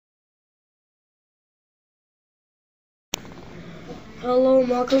Hello and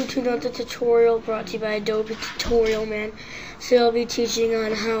welcome to another tutorial brought to you by AdobeTutorialMan. So I'll be teaching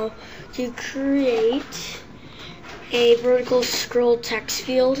on how to create a vertical scroll text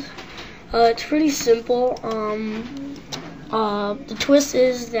field. It's pretty simple. The twist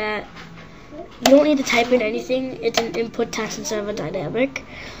is that you don't need to type in anything. It's an input text instead of a dynamic.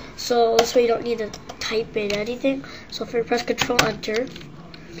 So this way you don't need to type in anything. So if you press Control Enter.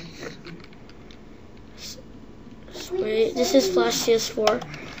 Wait, this is Flash CS4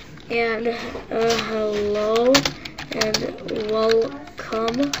 and hello and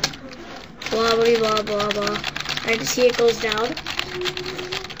welcome, blah blah blah blah blah. I can see it goes down.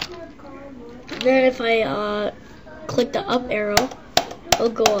 Then if I click the up arrow, it'll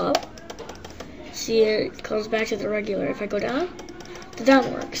go up. See, it comes back to the regular. If I go down, the down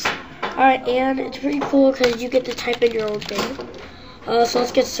works. Alright, and it's pretty cool because you get to type in your own thing. So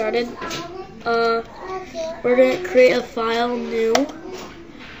let's get started. We're going to create a file new.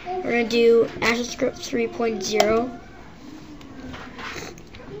 We're going to do ActionScript 3.0.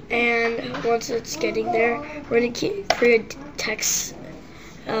 And once it's getting there, we're going to create text.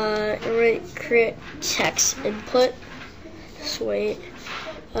 We're going to create text input. Just wait.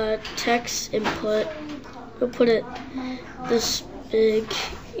 Text input. We'll put it this big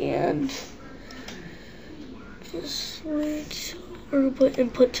and just wait. We're going to put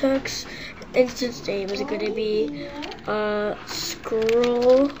input text. Instance name is going to be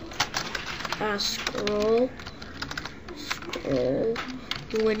scroll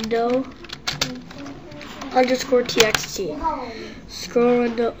window underscore txt. Scroll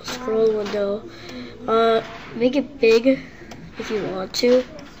window. Make it big if you want to.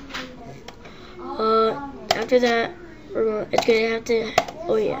 After that, it's going to have to.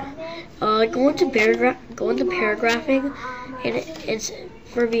 Oh yeah. Go into paragraphing, and it's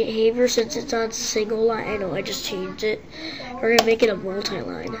for behavior, since it's on single line. I know I just changed it. We're gonna make it a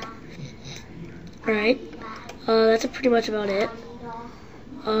multi-line. Alright, that's pretty much about it.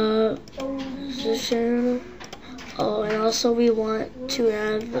 Position. Oh, and also we want to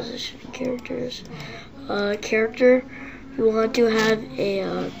have position characters. Character. We want to have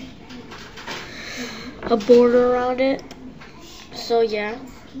a border around it. So yeah.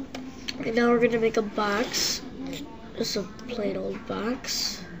 And now we're gonna make a box. Just a plain old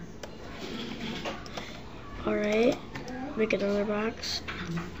box. Alright, make another box.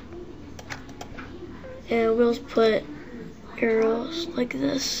 And we'll put arrows like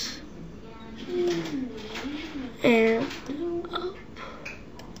this. And up.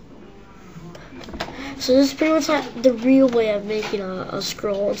 So this is pretty much like the real way of making a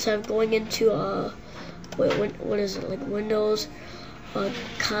scroll, instead of going into what is it, like Windows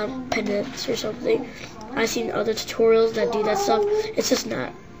components or something. I've seen other tutorials that do that stuff. It's just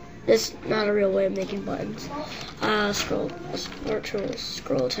not. It's not a real way of making buttons. Scroll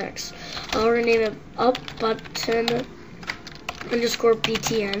text. We're gonna name it up button underscore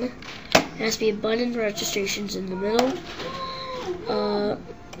btn. It has to be a button. Registrations in the middle.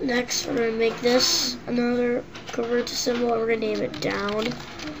 Next, we're gonna make this another convert to symbol. We're gonna name it down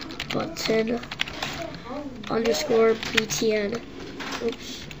button underscore btn.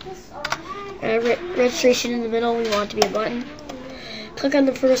 Oops. Registration in the middle, we want it to be a button. Click on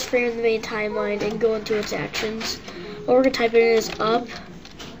the first frame of the main timeline and go into its actions. What we're going to type in is up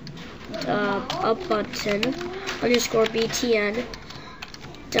button underscore btn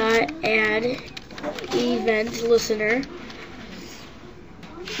dot add event listener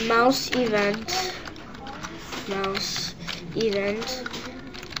mouse event.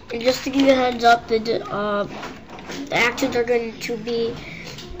 And just to give you a heads up, the actions are going to be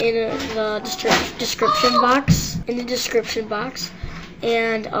in the description box.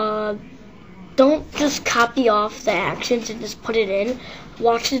 And don't just copy off the actions and just put it in.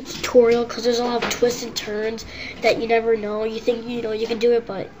 Watch the tutorial, because there's a lot of twists and turns that you never know. You think you know you can do it,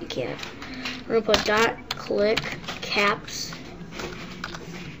 but you can't. We're gonna put dot click caps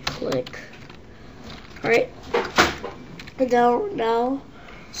click. Alright. And now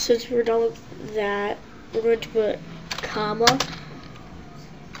since we're done with that, we're going to put comma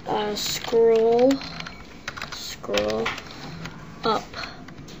scroll up.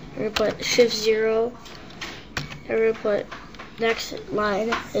 We're going to put shift 0, and we're going to put next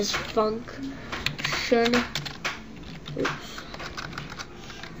line is function. Oops.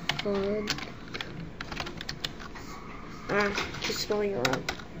 Keep spelling it wrong.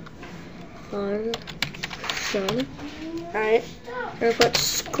 Function. Alright. We're going to put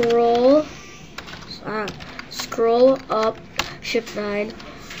scroll up, shift 9.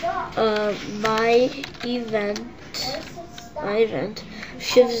 My event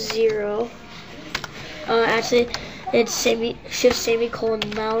shift 0. Actually, It's shift semicolon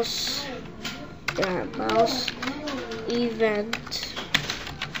mouse event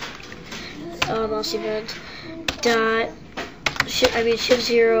dot shift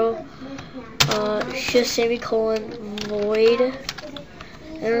 0 shift semicolon void, and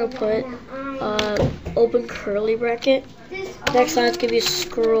we'll put open curly bracket. Next line is gonna be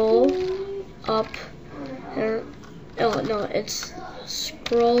scroll up, and it's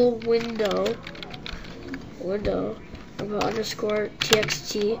scroll window, underscore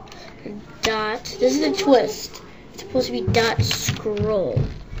txt and dot. This is a twist. It's supposed to be dot scroll.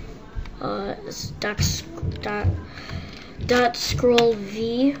 It's dot scroll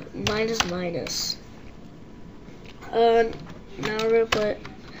v minus. Now we're gonna put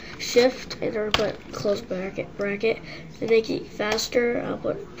shift and we're gonna put close bracket. To make it faster,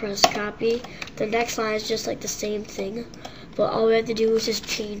 I'll press copy. The next line is just like the same thing, but all we have to do is just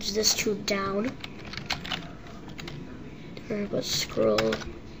change this to down. We're gonna put scroll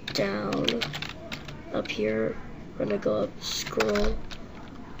down up here. We're gonna go up, scroll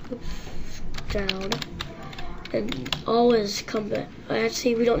down, and always come back.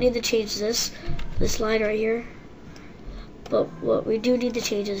 Actually, we don't need to change this line right here, but what we do need to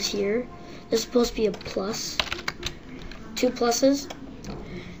change is here. This is supposed to be a plus, 2 pluses,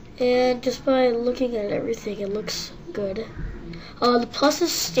 and just by looking at everything, it looks good. The pluses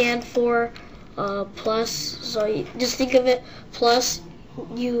stand for plus, so you just think of it, plus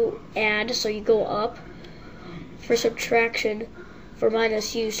you add, so you go up. For subtraction, for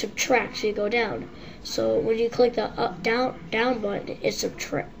minus you subtract, so you go down. So when you click the down button, it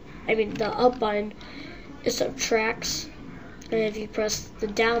the up button, it subtracts, and if you press the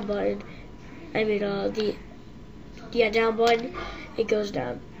down button, down button, it goes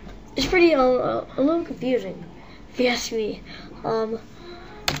down. It's pretty a little confusing, if you ask me.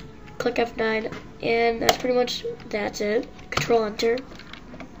 Click F9, and that's it. Control Enter.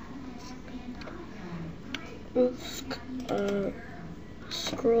 Oops.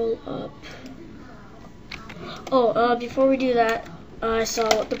 Scroll up. Before we do that, I saw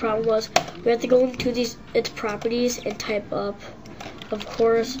what the problem was. We have to go into its properties and type up. Of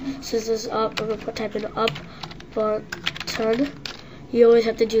course, since this is up, we're gonna type in up button. You always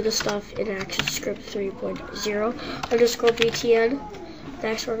have to do the stuff in ActionScript 3.0. Underscore btn.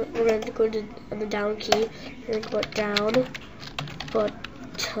 Next, we're going to go on the down key. We're going to put down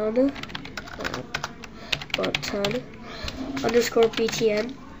button underscore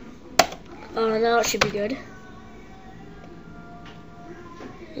btn. Now it should be good.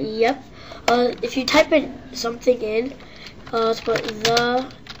 Yep. If you type something in, let's put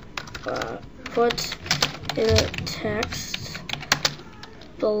put in a text,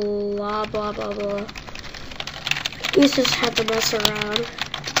 blah blah blah blah. You just have to mess around,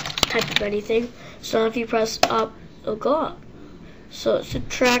 type of anything. So if you press up, it'll go up. So it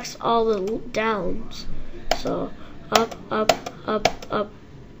subtracts all the downs. So up,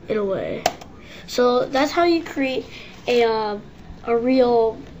 in a way. So that's how you create a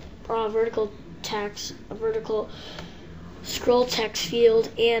real vertical text, a vertical scroll text field,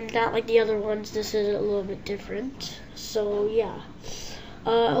 and not like the other ones. This is a little bit different. So yeah,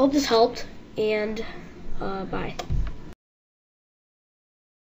 I hope this helped, and bye.